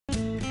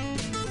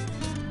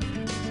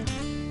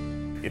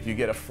if you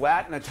get a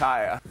flat in a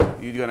tire,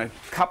 you're going to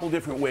couple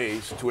different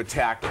ways to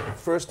attack it.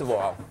 First of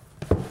all,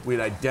 we'd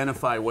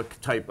identify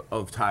what type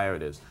of tire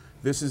it is.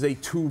 This is a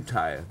tube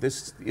tire.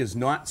 This is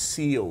not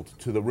sealed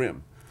to the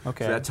rim.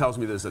 Okay. So that tells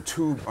me there's a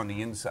tube on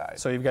the inside.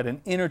 So you've got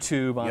an inner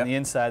tube on the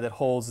inside that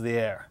holds the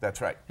air.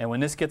 That's right. And when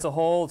this gets a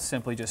hole,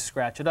 simply just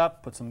scratch it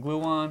up, put some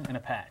glue on, and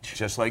a patch.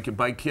 Just like your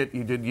bike kit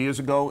you did years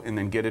ago, and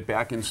then get it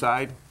back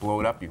inside,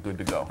 blow it up, you're good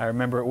to go. I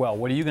remember it well.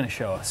 What are you going to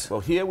show us? Well,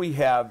 here we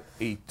have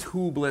a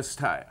tubeless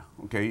tire,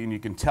 okay? And you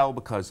can tell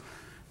because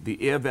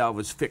the air valve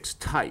is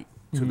fixed tight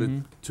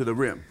to the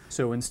rim.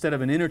 So instead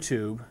of an inner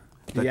tube,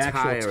 the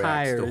actual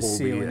tire is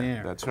sealing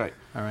air. That's right.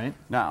 All right.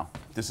 Now,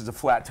 this is a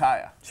flat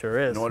tire. Sure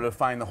is. In order to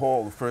find the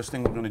hole, the first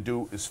thing we're going to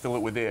do is fill it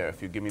with air.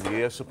 If you give me the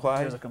air supply.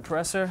 Here's a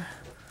compressor.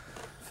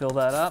 Fill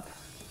that up.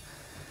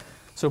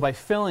 So by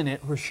filling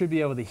it, we should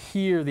be able to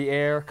hear the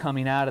air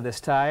coming out of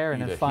this tire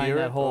and then find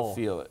that hole. Or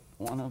feel it,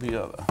 one or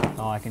the other.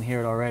 Oh, I can hear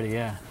it already,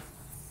 yeah.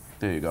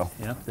 There you go.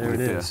 Yep, there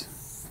it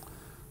is.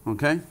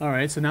 Okay? All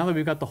right, so now that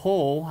we've got the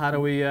hole, how do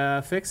we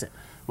fix it?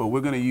 Well,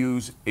 we're going to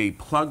use a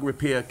plug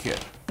repair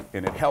kit.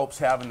 And it helps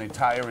having the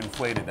tire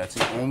inflated. That's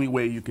the only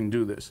way you can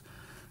do this.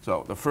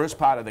 So the first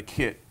part of the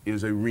kit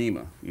is a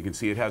reamer. You can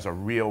see it has a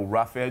real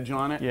rough edge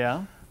on it.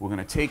 Yeah. We're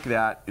going to take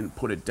that and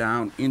put it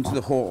down into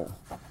the hole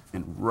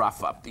and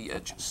rough up the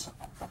edges.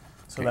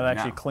 So that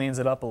actually cleans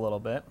it up a little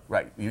bit.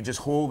 Right. You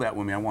just hold that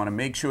with me. I want to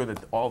make sure that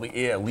all the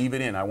air, leave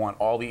it in. I want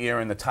all the air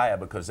in the tire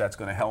because that's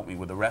going to help me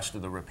with the rest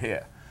of the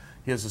repair.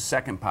 Here's the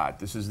second part.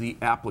 This is the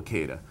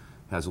applicator.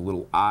 Has a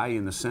little eye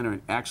in the center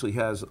and actually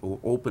has an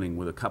opening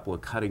with a couple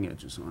of cutting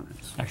edges on it.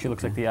 Actually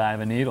looks like the eye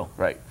of a needle.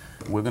 Right.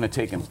 We're going to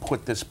take and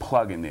put this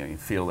plug in there. You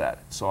feel that?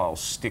 It's all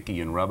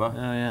sticky and rubber. Oh,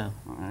 yeah.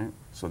 All right.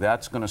 So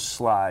that's going to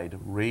slide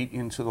right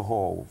into the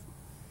hole.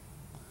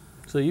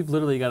 So you've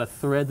literally got to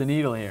thread the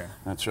needle here.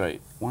 That's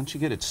right. Once you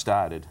get it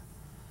started,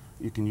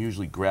 you can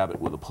usually grab it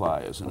with the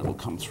pliers and it'll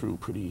come through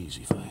pretty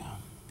easy for you.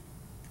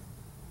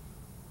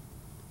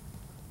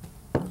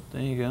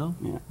 There you go.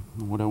 Yeah.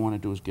 And what I want to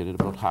do is get it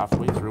about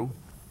halfway through.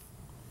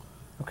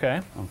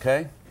 Okay.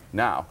 Okay.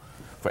 Now,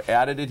 for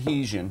added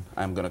adhesion,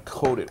 I'm going to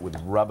coat it with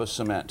rubber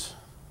cement.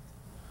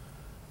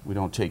 We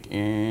don't take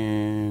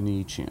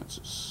any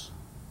chances.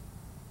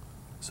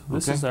 So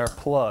this is our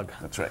plug.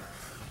 That's right.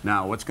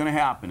 Now, what's going to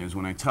happen is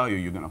when I tell you,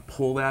 you're going to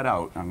pull that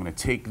out. I'm going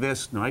to take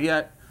this, not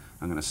yet.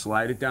 I'm going to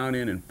slide it down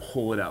in and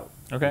pull it out.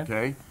 Okay.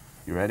 Okay?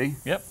 You ready?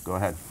 Yep. Go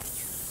ahead.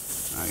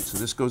 All right, so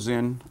this goes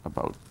in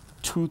about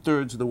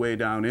 2/3 of the way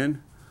down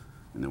in,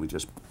 and then we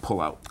just pull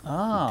out.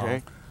 Oh.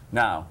 Okay?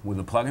 Now, with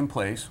the plug in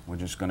place, we're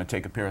just going to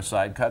take a pair of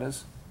side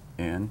cutters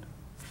and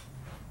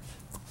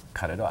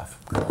cut it off.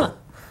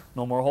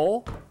 No more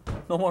hole,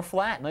 no more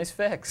flat. Nice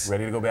fix.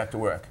 Ready to go back to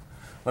work.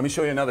 Let me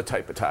show you another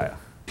type of tire.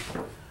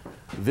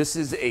 This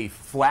is a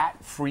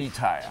flat free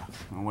tire.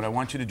 And what I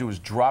want you to do is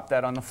drop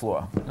that on the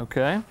floor.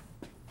 Okay.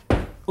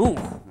 Ooh,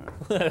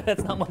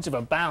 that's not much of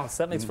a bounce.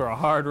 That makes for a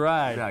hard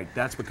ride. Right,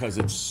 that's because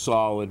it's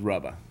solid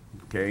rubber.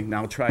 Okay,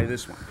 now try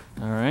this one.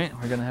 All right,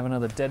 we're gonna have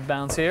another dead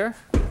bounce here.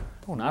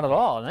 Oh, not at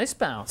all. Nice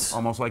bounce.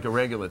 Almost like a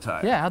regular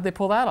tire. Yeah, how'd they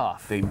pull that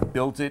off? They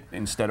built it,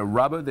 instead of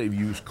rubber, they've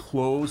used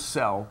closed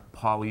cell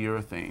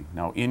polyurethane.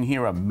 Now in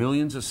here are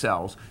millions of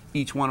cells.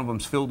 Each one of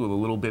them's filled with a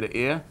little bit of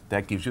air.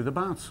 That gives you the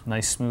bounce.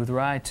 Nice smooth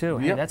ride too.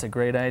 Hey, Yep. that's a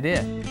great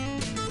idea.